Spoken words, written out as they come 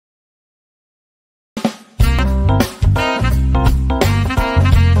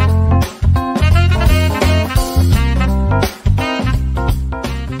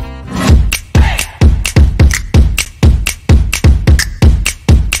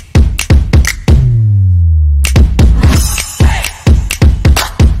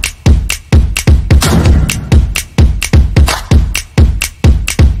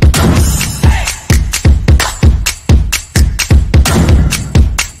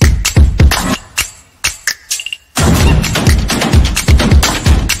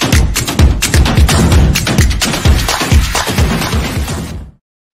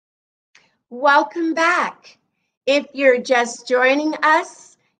Welcome back. If you're just joining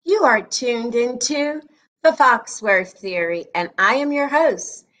us, you are tuned into the Foxworth Theory, and I am your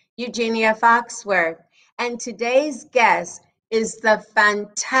host, Eugenia Foxworth. And today's guest is the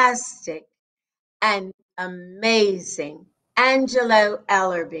fantastic and amazing Angelo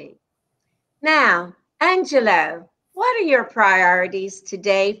Ellerbee. Now, Angelo, what are your priorities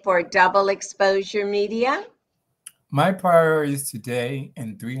today for double exposure media? My priorities today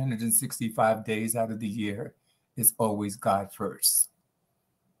and 365 days out of the year is always God first.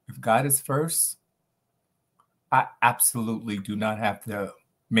 If God is first, I absolutely do not have to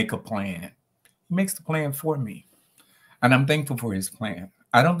make a plan. He makes the plan for me. And I'm thankful for his plan.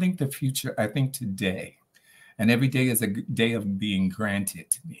 I don't think the future, I think today. And every day is a day of being granted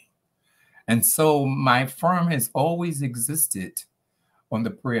to me. And so my firm has always existed on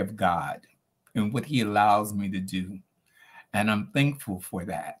the prayer of God and what he allows me to do. And I'm thankful for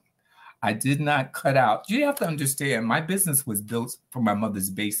that. I did not cut out. You have to understand, my business was built from my mother's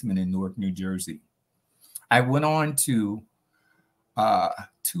basement in Newark, New Jersey. I went on to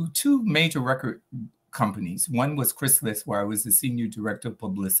two major record companies. One was Chrysalis, where I was the senior director of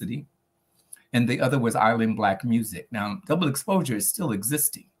publicity, and the other was Island Black Music. Now, double exposure is still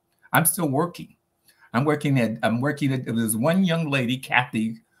existing. I'm still working. There was one young lady,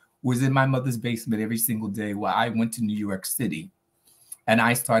 Kathy, was in my mother's basement every single day while I went to New York City. And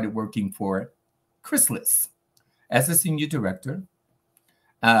I started working for Chrysalis as a senior director.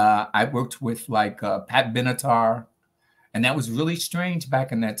 I worked with Pat Benatar. And that was really strange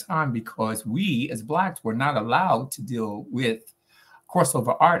back in that time because we as Blacks were not allowed to deal with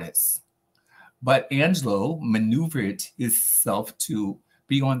crossover artists. But Angelo maneuvered himself to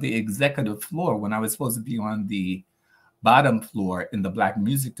be on the executive floor when I was supposed to be on the bottom floor in the Black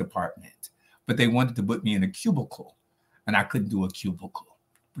music department, but they wanted to put me in a cubicle, and I couldn't do a cubicle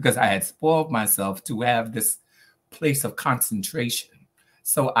because I had spoiled myself to have this place of concentration.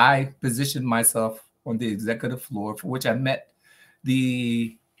 So I positioned myself on the executive floor, for which I met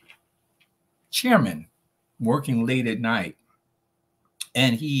the chairman working late at night,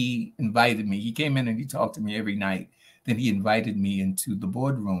 and he invited me. He came in and he talked to me every night. Then he invited me into the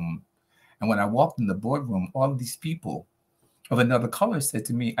boardroom, and when I walked in the boardroom, all of these people of another color said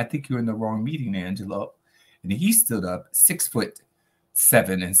to me, "I think you're in the wrong meeting, Angelo." And he stood up,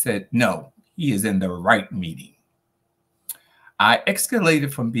 6'7", and said, "No, he is in the right meeting." I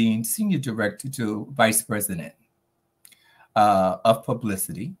escalated from being senior director to vice president of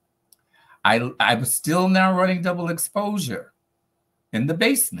publicity. I was still now running double exposure in the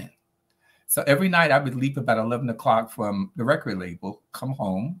basement. So every night I would leave about 11 o'clock from the record label, come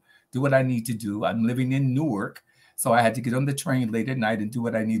home, do what I need to do. I'm living in Newark, so I had to get on the train late at night and do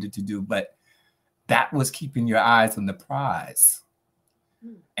what I needed to do. But that was keeping your eyes on the prize.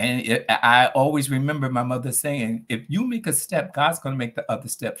 And I always remember my mother saying, if you make a step, God's going to make the other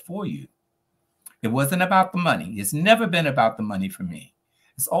step for you. It wasn't about the money. It's never been about the money for me.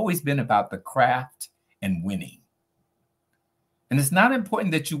 It's always been about the craft and winning. And it's not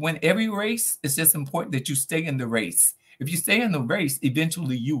important that you win every race. It's just important that you stay in the race. If you stay in the race,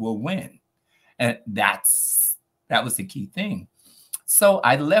 eventually you will win. And that was the key thing. So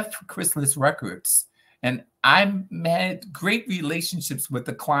I left Chrysalis Records, and I had great relationships with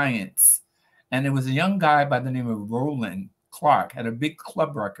the clients. And there was a young guy by the name of Roland Clark, had a big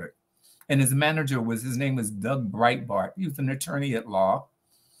club record. And his manager his name was Doug Breitbart. He was an attorney at law.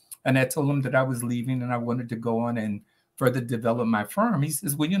 And I told him that I was leaving and I wanted to go on and further develop my firm. He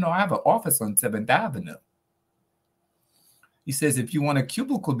says, well, I have an office on 7th Avenue. He says, if you want a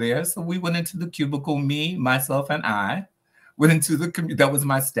cubicle there. So we went into the cubicle, me, myself, and I. Went into that was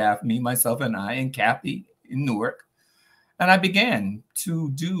my staff, me, myself, and I, and Kathy in Newark. And I began to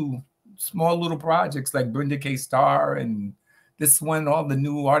do small little projects like Brenda K. Starr and this one, all the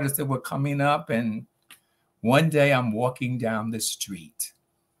new artists that were coming up. And one day I'm walking down the street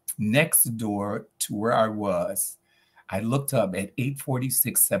next door to where I was. I looked up at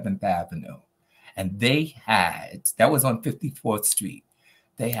 846 7th Avenue, and that was on 54th Street.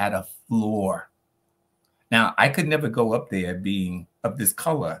 They had a floor. Now, I could never go up there being of this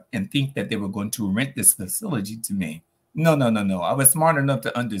color and think that they were going to rent this facility to me. No. I was smart enough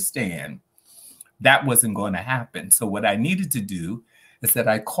to understand that wasn't going to happen. So what I needed to do is that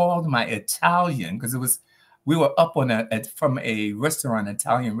I called my Italian, because we were up from a restaurant,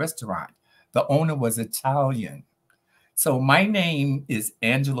 Italian restaurant. The owner was Italian. So my name is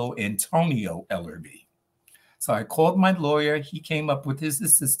Angelo Antonio Ellerbee. So I called my lawyer. He came up with his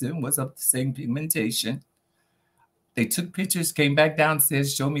assistant, was of the same pigmentation. They took pictures, came back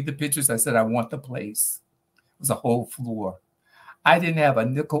downstairs, showed me the pictures. I said, I want the place. It was a whole floor. I didn't have a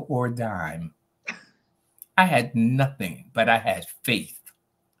nickel or a dime. I had nothing, but I had faith.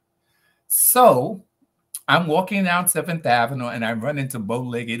 So I'm walking down 7th Avenue and I run into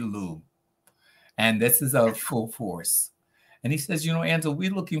Bow-Legged Lou. And this is a full force. And he says, you know, Angelo,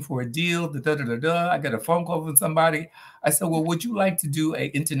 we're looking for a deal. Da, da, da, da. I got a phone call from somebody. I said, well, would you like to do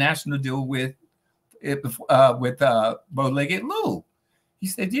an international deal with Bow-Legged Lou? He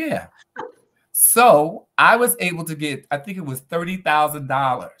said, yeah. So I was able to get, I think it was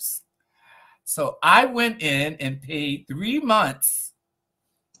 $30,000. So I went in and paid 3 months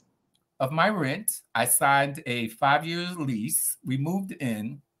of my rent. I signed a 5-year lease. We moved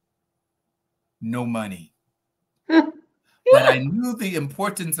in, no money. But I knew the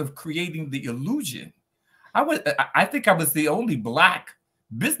importance of creating the illusion. I think I was the only Black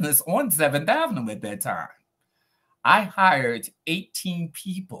business on 7th Avenue at that time. I hired 18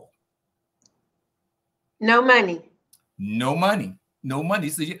 people. No money. No money. No money.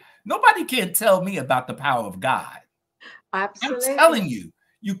 So nobody can tell me about the power of God. Absolutely. I'm telling you,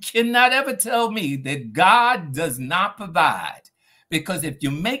 you cannot ever tell me that God does not provide. Because if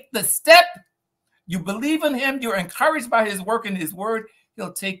you make the step, you believe in him, you're encouraged by his work and his word,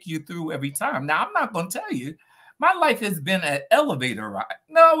 he'll take you through every time. Now, I'm not going to tell you, my life has been an elevator ride.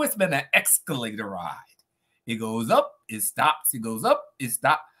 No, it's been an escalator ride. It goes up, it stops, it goes up, it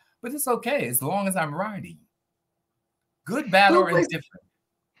stops. But it's okay as long as I'm riding. Good, bad, or indifferent.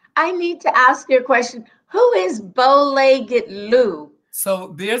 I need to ask you a question. Who is Bow-Legged Lou?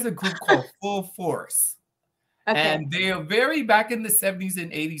 So there's a group called Full Force. Okay. And they are very, back in the 70s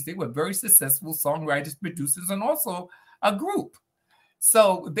and 80s, they were very successful songwriters, producers, and also a group.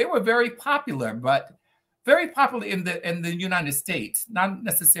 So they were very popular, but very popular in the United States, not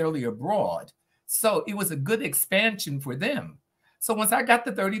necessarily abroad. So it was a good expansion for them. So once I got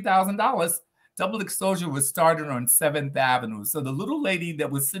the $30,000, Double Exposure was started on 7th Avenue. So the little lady that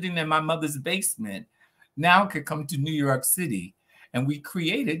was sitting in my mother's basement now could come to New York City, and we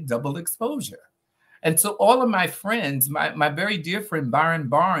created Double Exposure. And so all of my friends, my very dear friend Byron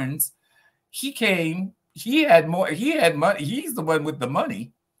Barnes, he came, he had money, he's the one with the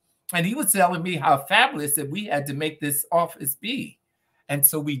money. And he was telling me how fabulous that we had to make this office be. And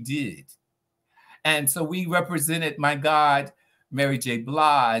so we did. And so we represented, my God, Mary J.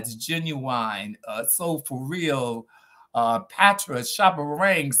 Blige, Genuine, Soul for Real, Patra, Shabba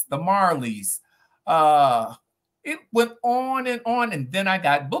Ranks, the Marleys. It went on. And then I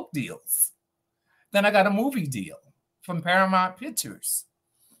got book deals. Then I got a movie deal from Paramount Pictures.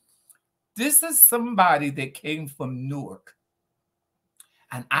 This is somebody that came from Newark.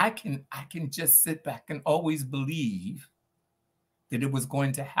 And I can just sit back and always believe that it was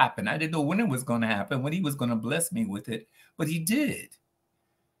going to happen. I didn't know when it was going to happen, when he was going to bless me with it, but he did.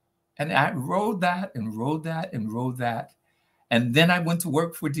 And I rode that and rode that and rode that. And then I went to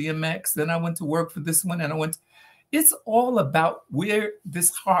work for DMX. Then I went to work for this one. And it's all about where this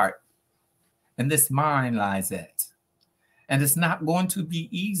heart and this mind lies at. And it's not going to be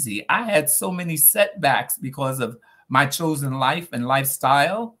easy. I had so many setbacks because of my chosen life and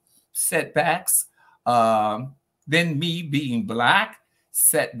lifestyle, setbacks. Then me being Black,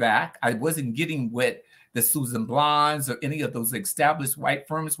 setback. I wasn't getting what the Susan Blondes or any of those established white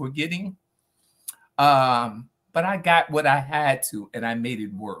firms were getting. But I got what I had to, and I made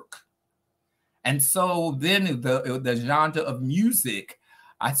it work. And so then the genre of music,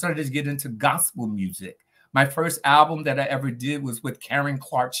 I started to get into gospel music. My first album that I ever did was with Karen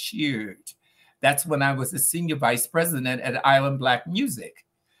Clark Sheard. That's when I was the senior vice president at Island Black Music.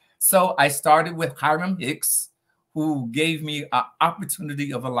 So I started with Hiram Hicks, who gave me an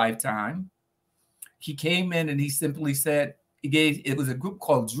opportunity of a lifetime. He came in and he simply said, it was a group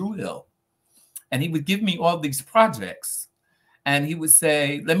called Drew Hill. And he would give me all these projects. And he would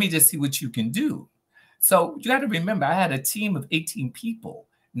say, let me just see what you can do. So you got to remember, I had a team of 18 people,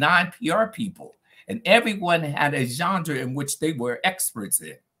 9 PR people, and everyone had a genre in which they were experts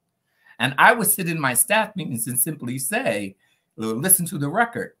in. And I would sit in my staff meetings and simply say, listen to the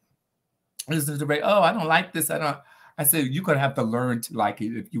record. Listen to the record. Oh, I don't like this. I said, you're going to have to learn to like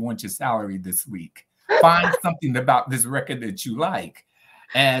it if you want your salary this week. Find something about this record that you like.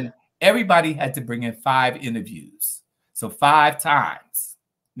 And everybody had to bring in 5 interviews. So 5 times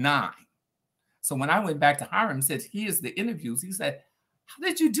 9. So when I went back to Hiram and said, here's the interviews, he said, how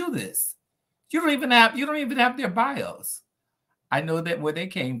did you do this? You don't even have their bios. I know that where they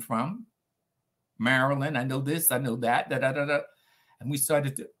came from. Maryland, I know this, I know that, And we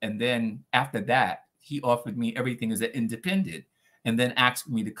started to, and then after that, he offered me everything as an independent and then asked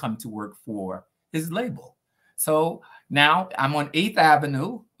me to come to work for his label. So now I'm on 8th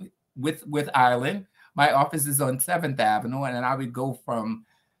Avenue with Island. My office is on 7th Avenue, and I would go from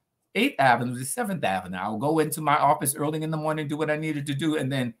 8th Avenue to 7th Avenue. I would go into my office early in the morning, do what I needed to do,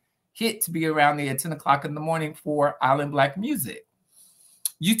 and then hit to be around there at 10 o'clock in the morning for Island Black music.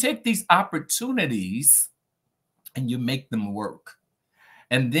 You take these opportunities and you make them work.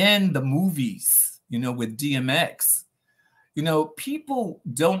 And then the movies, you know, with DMX, you know, people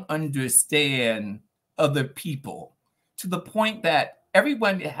don't understand other people to the point that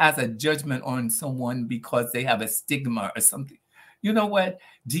everyone has a judgment on someone because they have a stigma or something. You know what?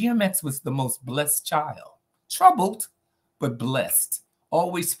 DMX was the most blessed child, troubled, but blessed,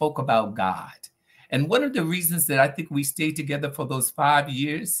 always spoke about God. And one of the reasons that I think we stayed together for those 5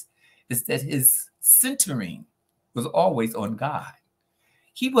 years is that his centering was always on God.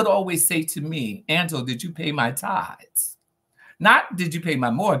 He would always say to me, Angelo, did you pay my tithes? Not did you pay my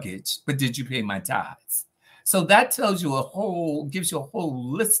mortgage, but did you pay my tithes? So that tells you gives you a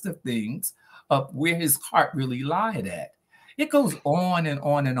whole list of things of where his heart really lied at. It goes on and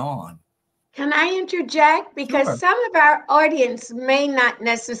on and on. Can I interject? Because Sure. some of our audience may not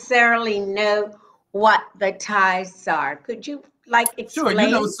necessarily know what the tithes are. Could you Sure. You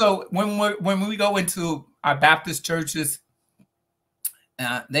know, explain? so when we go into our Baptist churches,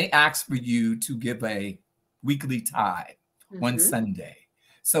 they ask for you to give a weekly tithe one Sunday.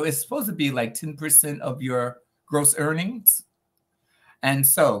 So it's supposed to be like 10% of your gross earnings. And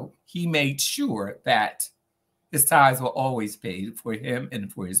so he made sure that his tithes were always paid for him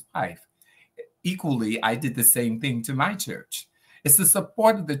and for his wife. Equally, I did the same thing to my church. It's the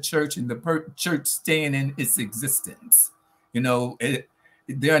support of the church and the church staying in its existence. You know,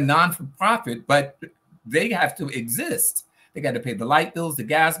 they're a non-for-profit, but they have to exist. They got to pay the light bills, the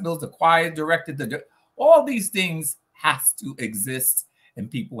gas bills, the choir director, all these things has to exist, and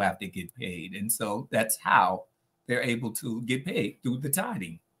people have to get paid. And so that's how they're able to get paid, through the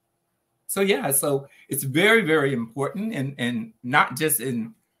tithing. So yeah, so it's very, very important, and not just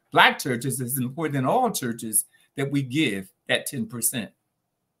in Black churches, it's important in all churches that we give that 10%.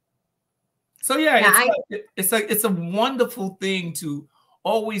 So yeah, it's a wonderful thing to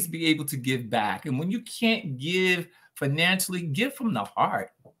always be able to give back. And when you can't give financially, give from the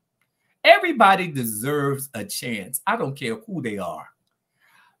heart. Everybody deserves a chance. I don't care who they are.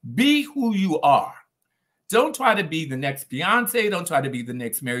 Be who you are. Don't try to be the next Beyonce. Don't try to be the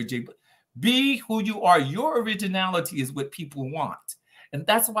next Mary J. Be who you are. Your originality is what people want. And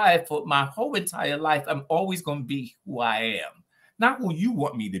that's why for my whole entire life, I'm always going to be who I am. Not who you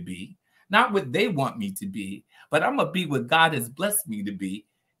want me to be, not what they want me to be, but I'm going to be what God has blessed me to be,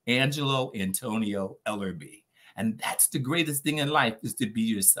 Angelo Antonio Ellerbee. And that's the greatest thing in life, is to be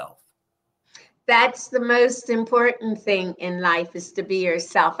yourself. That's the most important thing in life, is to be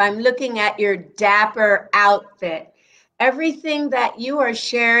yourself. I'm looking at your dapper outfit. Everything that you are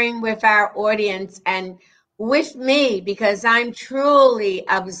sharing with our audience and with me, because I'm truly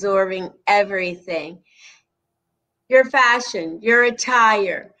absorbing everything. Your fashion, your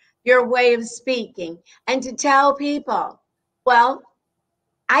attire, your way of speaking, and to tell people, well,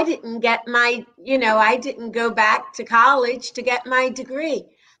 I didn't get I didn't go back to college to get my degree.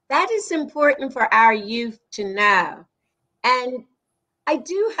 That is important for our youth to know. And I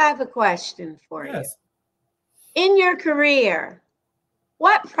do have a question for you. Yes. In your career,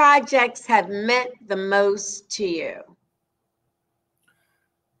 what projects have meant the most to you?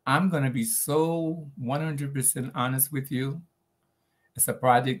 I'm going to be so 100% honest with you. It's a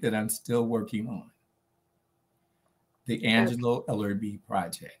project that I'm still working on. The Angelo Ellerbee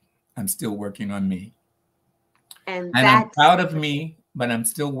project. I'm still working on me. And I'm that's proud of me, but I'm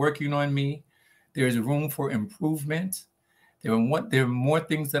still working on me. There's room for improvement. There are more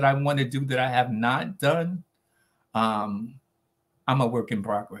things that I want to do that I have not done. I'm a work in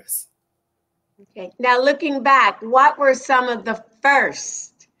progress. okay. Now, looking back, what were some of the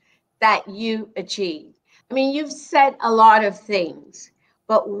first that you achieved? I mean, you've said a lot of things,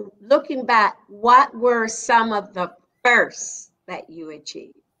 but looking back, what were some of the first that you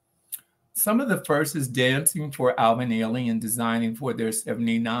achieved? Some of the first is dancing for Alvin Ailey and designing for their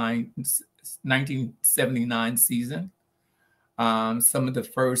 1979 season. Some of the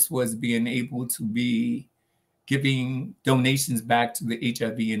first was being able to be giving donations back to the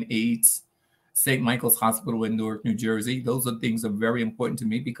HIV and AIDS St. Michael's Hospital in Newark, New Jersey. Those are things that are very important to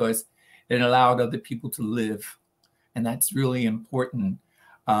me because it allowed other people to live. And that's really important.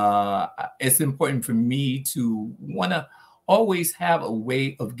 It's important for me to want to always have a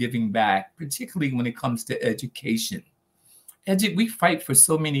way of giving back, particularly when it comes to education. We fight for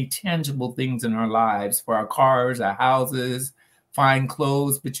so many tangible things in our lives, for our cars, our houses, fine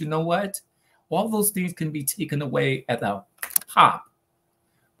clothes. But you know what? All those things can be taken away at a pop.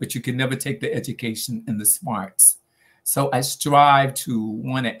 but you can never take the education and the smarts. So I strive to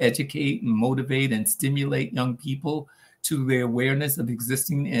want to educate and motivate and stimulate young people to their awareness of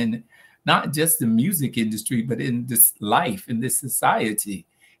existing in not just the music industry, but in this life, in this society.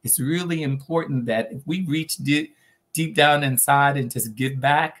 It's really important that if we reach deep down inside and just give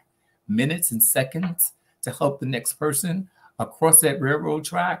back minutes and seconds to help the next person across that railroad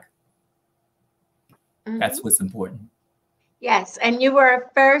track, that's what's important. Yes, and you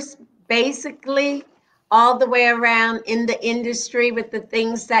were first basically all the way around in the industry with the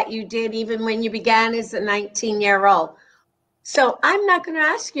things that you did, even when you began as a 19-year-old. So I'm not going to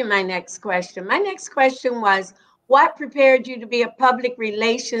ask you my next question. My next question was, what prepared you to be a public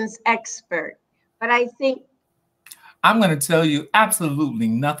relations expert? But I think I'm going to tell you absolutely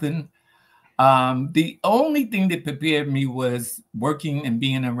nothing. The only thing that prepared me was working and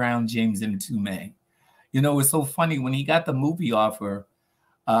being around James M. Tomei. You know, it's so funny when he got the movie offer.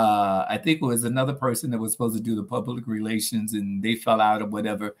 I think it was another person that was supposed to do the public relations, and they fell out or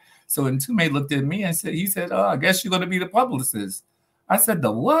whatever. So when Tomei looked at me and said, he said, "Oh, I guess you're going to be the publicist." I said,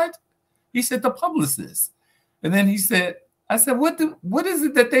 "The what?" He said, "The publicist." And then he said, I said, what is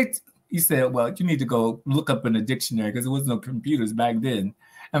it that they, he said, "Well, you need to go look up in a dictionary," because there was no computers back then,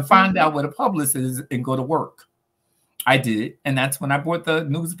 "and find out what a publicist is and go to work." I did. And that's when I bought the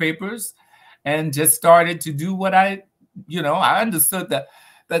newspapers and just started to do what I understood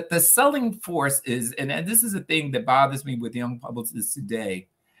that the selling force is, and this is a thing that bothers me with young publicists today.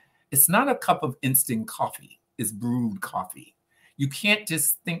 It's not a cup of instant coffee. It's brewed coffee. You can't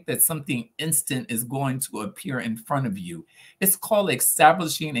just think that something instant is going to appear in front of you. It's called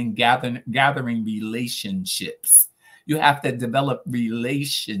establishing and gathering relationships. You have to develop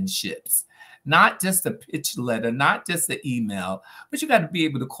relationships, not just a pitch letter, not just an email, but you got to be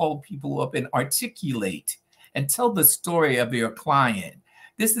able to call people up and articulate and tell the story of your client.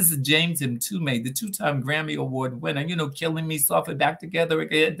 This is James M. Tomei, the 2-time Grammy Award winner, Killing Me Softly, Back Together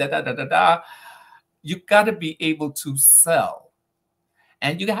Again, da-da-da-da-da. You got to be able to sell.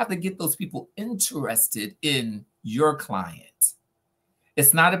 And you have to get those people interested in your client.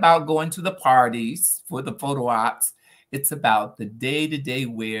 It's not about going to the parties for the photo ops. It's about the day-to-day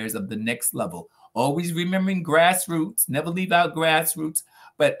wares of the next level. Always remembering grassroots, never leave out grassroots,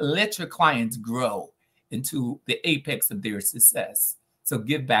 but let your clients grow into the apex of their success. So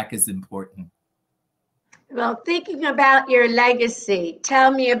give back is important. Well, thinking about your legacy,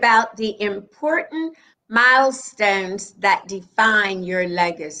 tell me about the important milestones that define your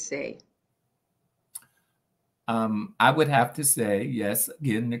legacy. I would have to say, yes,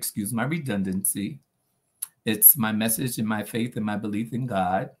 again, excuse my redundancy. It's my message and my faith and my belief in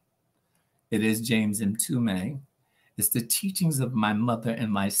God. It is James M. Tomei. It's the teachings of my mother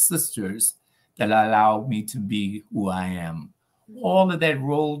and my sisters that allow me to be who I am. All of that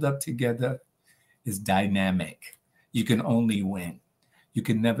rolled up together is dynamic. You can only win. You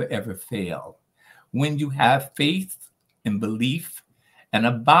can never, ever fail. When you have faith and belief and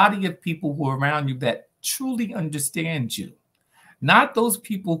a body of people who are around you that truly understand you, not those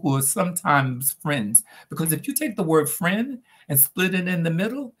people who are sometimes friends, because if you take the word friend and split it in the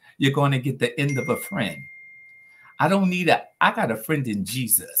middle, you're going to get the end of a friend. I got a friend in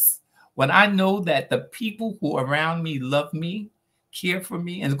Jesus. When I know that the people who are around me love me, care for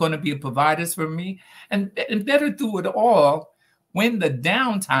me, and is going to be providers for me, and better through it all, when the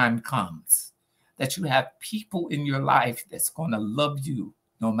downtime comes, that you have people in your life that's going to love you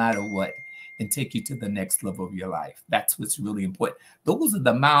no matter what and take you to the next level of your life. That's what's really important. Those are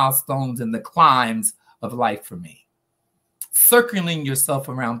the milestones and the climbs of life for me. Circling yourself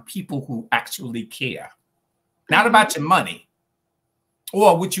around people who actually care, not about your money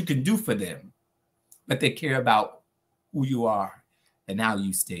or what you can do for them, but they care about who you are and how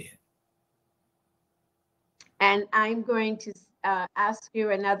you stand. And I'm going to ask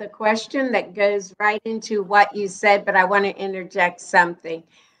you another question that goes right into what you said, but I want to interject something.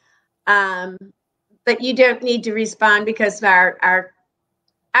 But you don't need to respond because our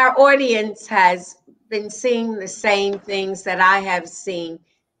audience has been seeing the same things that I have seen.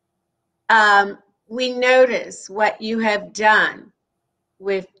 We notice what you have done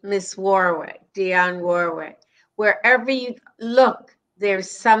with Miss Warwick, Dionne Warwick. Wherever you look, there's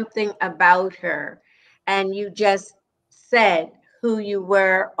something about her. And you just said who you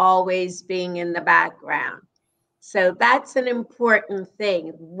were, always being in the background. So that's an important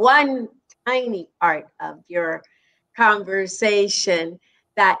thing. One tiny part of your conversation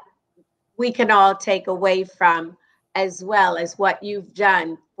that we can all take away from, as well as what you've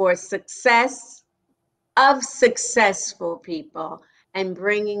done for success of successful people and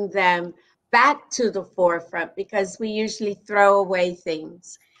bringing them back to the forefront, because we usually throw away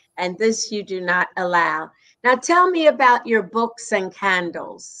things. and this you do not allow. Now tell me about your books and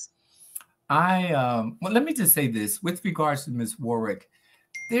candles. Well, let me just say this with regards to Miss Warwick.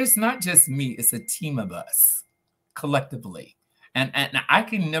 There's not just me, it's a team of us collectively. And I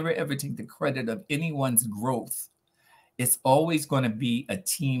can never ever take the credit of anyone's growth. It's always going to be a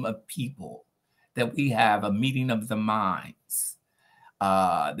team of people that we have a meeting of the minds,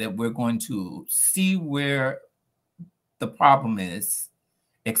 that we're going to see where the problem is,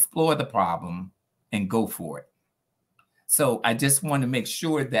 explore the problem, and go for it. So I just want to make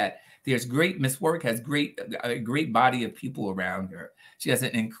sure that there's Miss Work has a great body of people around her. She has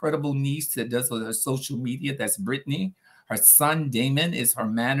an incredible niece that does her social media. That's Brittany. Her son, Damon, is her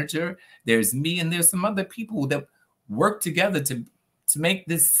manager. There's me, and there's some other people that work together to make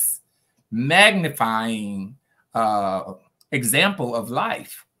this magnifying example of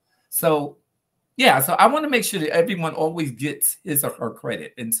life. So, yeah, so I want to make sure that everyone always gets his or her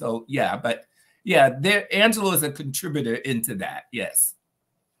credit. And so, yeah, but yeah, Angelo is a contributor into that. Yes.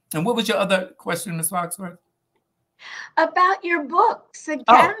 And what was your other question, Ms. Foxworth? About your books and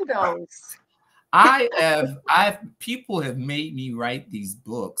candles. People have made me write these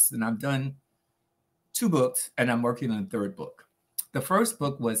books, and I've done 2 books, and I'm working on a 3rd book. The first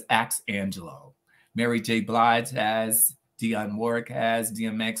book was Axe Angelo. Mary J. Blige has, Dionne Warwick has,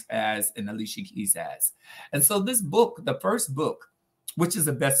 DMX has, and Alicia Keys has. And so this book, the first book, which is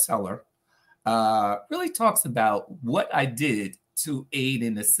a bestseller, really talks about what I did to aid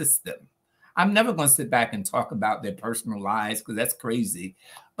and assist them. I'm never going to sit back and talk about their personal lives because that's crazy.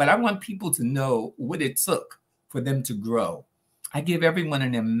 But I want people to know what it took for them to grow. I give everyone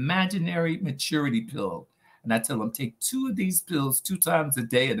an imaginary maturity pill. And I tell them, take 2 of these pills 2 times a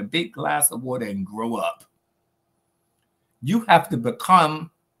day in a big glass of water and grow up. You have to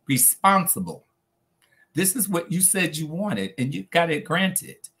become responsible. This is what you said you wanted, and you got it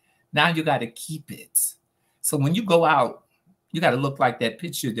granted. Now you got to keep it. So when you go out, you got to look like that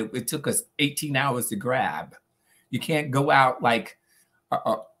picture that it took us 18 hours to grab. You can't go out like,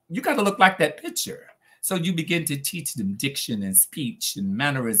 you got to look like that picture. So you begin to teach them diction and speech and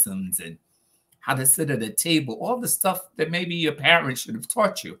mannerisms and how to sit at a table, all the stuff that maybe your parents should have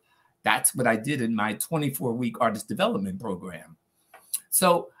taught you. That's what I did in my 24-week artist development program.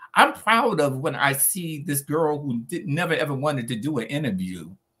 So I'm proud of when I see this girl who never ever wanted to do an interview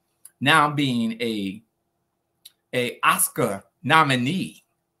now being a Oscar nominee.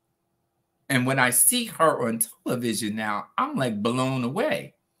 And when I see her on television now, I'm like blown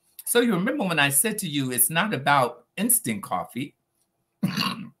away. So you remember when I said to you, it's not about instant coffee.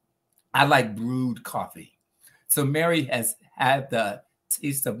 I like brewed coffee. So Mary has had the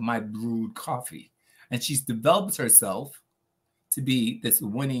taste of my brewed coffee, and she's developed herself to be this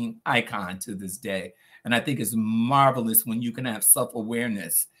winning icon to this day. And I think it's marvelous when you can have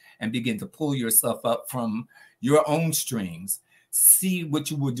self-awareness and begin to pull yourself up from your own strings, see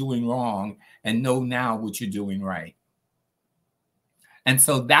what you were doing wrong, and know now what you're doing right. And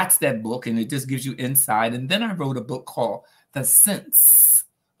so that's that book, and it just gives you insight. And then I wrote a book called The Sense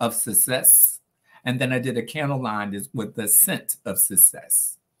of Success. And then I did a candle line with The Scent of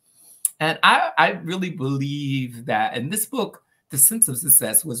Success. And I really believe that in this book, The Sense of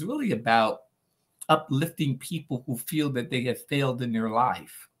Success was really about uplifting people who feel that they have failed in their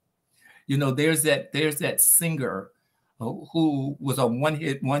life. You know, there's that singer who was a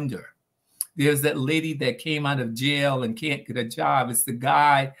one-hit wonder. There's that lady that came out of jail and can't get a job. It's the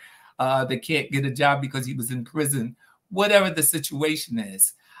guy that can't get a job because he was in prison. Whatever the situation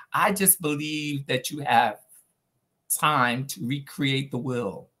is, I just believe that you have time to recreate the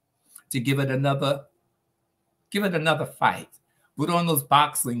will, to give it another fight. Put on those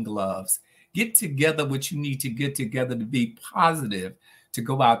boxing gloves. Get together what you need to get together to be positive, to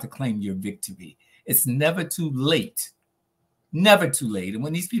go out to claim your victory. It's never too late. Never too late. And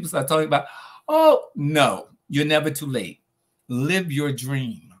when these people start talking about, oh, no, you're never too late. Live your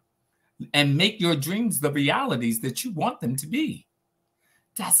dream and make your dreams the realities that you want them to be.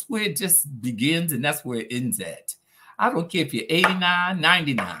 That's where it just begins, and that's where it ends at. I don't care if you're 89,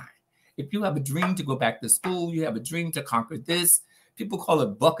 99. If you have a dream to go back to school, you have a dream to conquer this. People call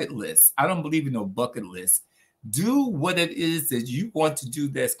it bucket list. I don't believe in no bucket list. Do what it is that you want to do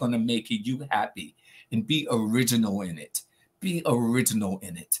that's going to make you happy, and be original in it. Be original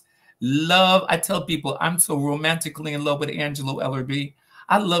in it. Love, I tell people, I'm so romantically in love with Angelo Ellerbee.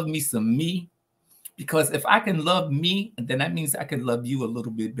 I love me some me, because if I can love me, then that means I can love you a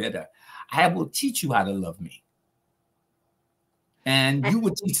little bit better. I will teach you how to love me. And you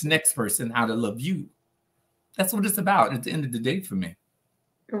will teach the next person how to love you. That's what it's about at the end of the day for me.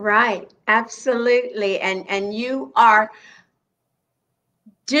 Right. Absolutely. And you are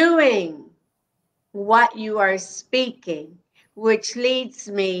doing what you are speaking, which leads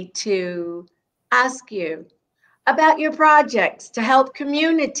me to ask you about your projects to help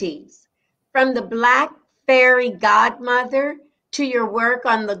communities, from the Black Fairy Godmother to your work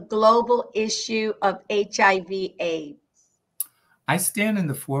on the global issue of HIV/AIDS. I stand in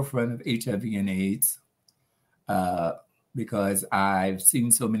the forefront of HIV and AIDS uh, because I've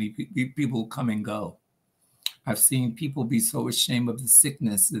seen so many people come and go. I've seen people be so ashamed of the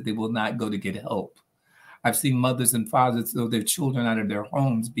sickness that they will not go to get help. I've seen mothers and fathers throw their children out of their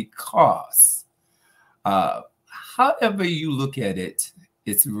homes because, uh, however you look at it,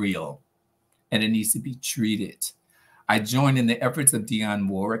 it's real and it needs to be treated. I joined in the efforts of Dionne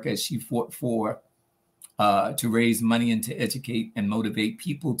Warwick as she fought to raise money and to educate and motivate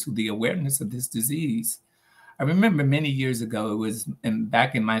people to the awareness of this disease. I remember many years ago, it was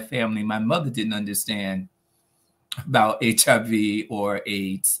back in my family, my mother didn't understand about HIV or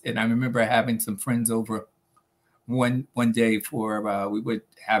AIDS. And I remember having some friends over one day for we were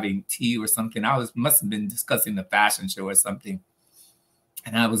having tea or something. Must have been discussing the fashion show or something.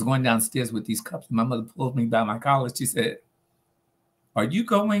 And I was going downstairs with these cups. My mother pulled me by my collar. She said, "Are you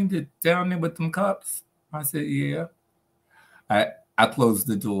going down there with them cups?" I said, "Yeah." I closed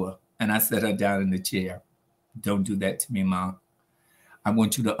the door and I set her down in the chair. "Don't do that to me, Mom. I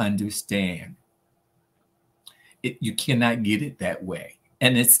want you to understand. You cannot get it that way."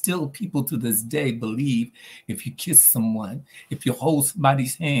 And it's still people to this day believe if you kiss someone, if you hold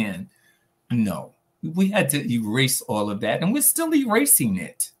somebody's hand, no. We had to erase all of that, and we're still erasing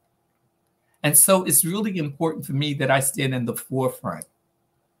it. And so it's really important for me that I stand in the forefront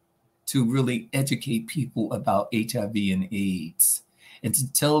to really educate people about HIV and AIDS and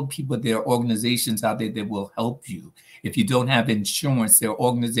to tell people there are organizations out there that will help you. If you don't have insurance, there are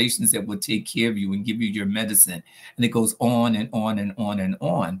organizations that will take care of you and give you your medicine. And it goes on and on and on and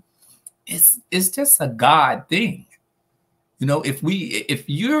on. It's just a God thing. You know, if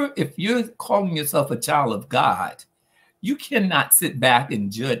you're calling yourself a child of God, you cannot sit back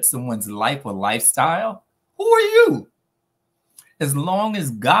and judge someone's life or lifestyle. Who are you? As long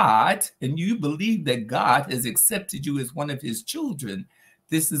as God, and you believe that God has accepted you as one of his children,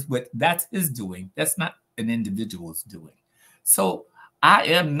 that's his doing. That's not an individual's doing. So I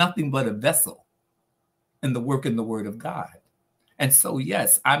am nothing but a vessel in the work and the word of God. And so,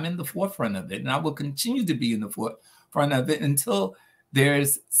 yes, I'm in the forefront of it, and I will continue to be in the forefront of it until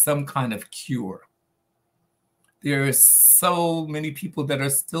there's some kind of cure. There are so many people that are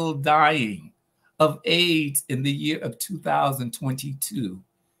still dying of AIDS in the year of 2022.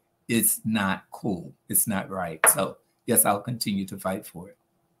 It's not cool. It's not right. So, yes, I'll continue to fight for it.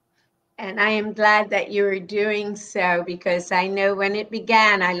 And I am glad that you are doing so, because I know when it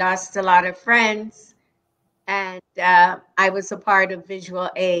began, I lost a lot of friends, and I was a part of Visual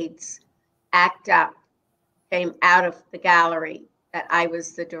AIDS. ACT UP came out of the gallery that I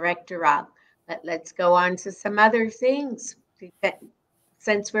was the director of. But let's go on to some other things,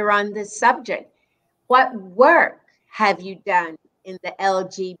 since we're on this subject. What work have you done in the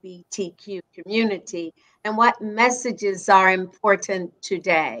LGBTQ community, and what messages are important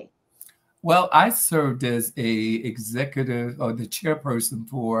today? Well, I served as a executive or the chairperson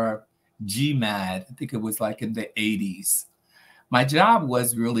for GMAD. I think it was like in the 80s. My job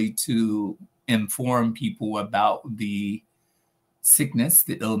was really to inform people about the sickness,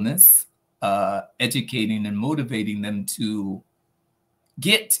 the illness, educating and motivating them to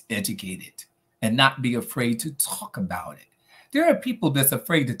get educated and not be afraid to talk about it. There are people that's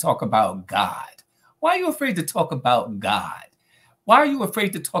afraid to talk about God. Why are you afraid to talk about God? Why are you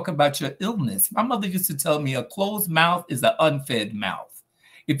afraid to talk about your illness? My mother used to tell me a closed mouth is an unfed mouth.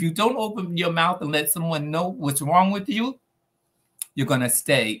 If you don't open your mouth and let someone know what's wrong with you, you're going to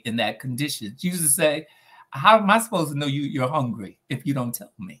stay in that condition. She used to say, how am I supposed to know you're hungry if you don't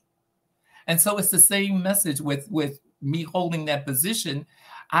tell me? And so it's the same message with me holding that position.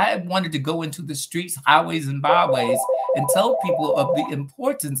 I wanted to go into the streets, highways, and byways and tell people of the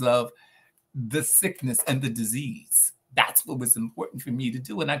importance of the sickness and the disease. That's what was important for me to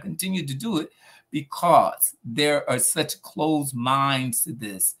do. And I continue to do it because there are such closed minds to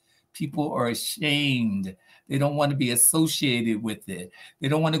this. People are ashamed. They don't want to be associated with it. They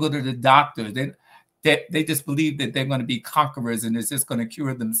don't want to go to the doctor. They just believe that they're going to be conquerors and it's just going to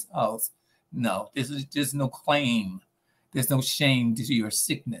cure themselves. No, there's just no claim. There's no shame to your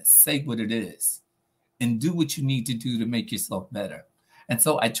sickness. Say what it is and do what you need to do to make yourself better. And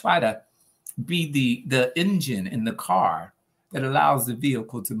so I try to be the engine in the car that allows the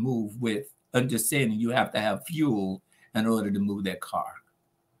vehicle to move, with understanding you have to have fuel in order to move that car.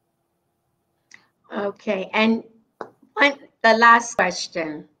 Okay. And The last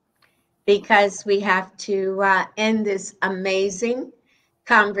question, because we have to end this amazing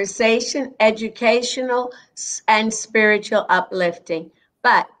conversation, educational and spiritual uplifting.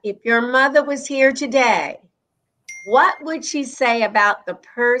 But if your mother was here today, what would she say about the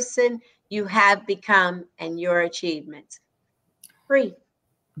person you have become and your achievements? Free.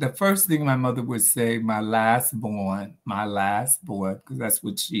 The first thing my mother would say, my last born, because that's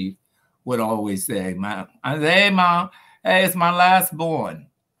what she would always say. Hey, Mom, hey, it's my last born.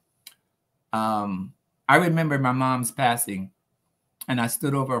 I remember my mom's passing, and I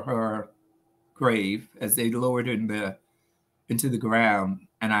stood over her grave as they lowered her into the ground,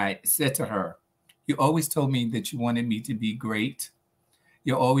 and I said to her, "You always told me that you wanted me to be great.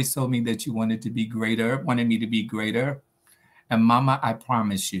 You always told me that you wanted me to be greater. And Mama, I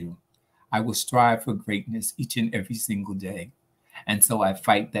promise you, I will strive for greatness each and every single day. And so I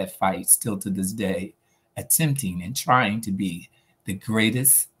fight that fight still to this day, attempting and trying to be the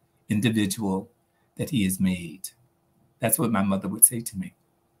greatest individual that he has made." That's what my mother would say to me.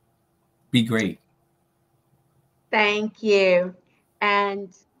 Be great. Thank you.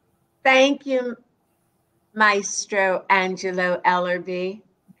 And thank you, Maestro Angelo Ellerbee.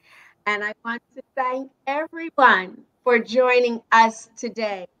 And I want to thank everyone for joining us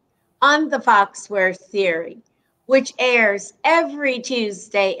today on the Foxworth Theory, which airs every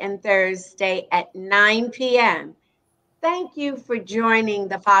Tuesday and Thursday at 9 p.m. Thank you for joining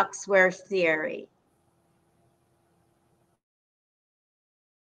the Foxworth Theory.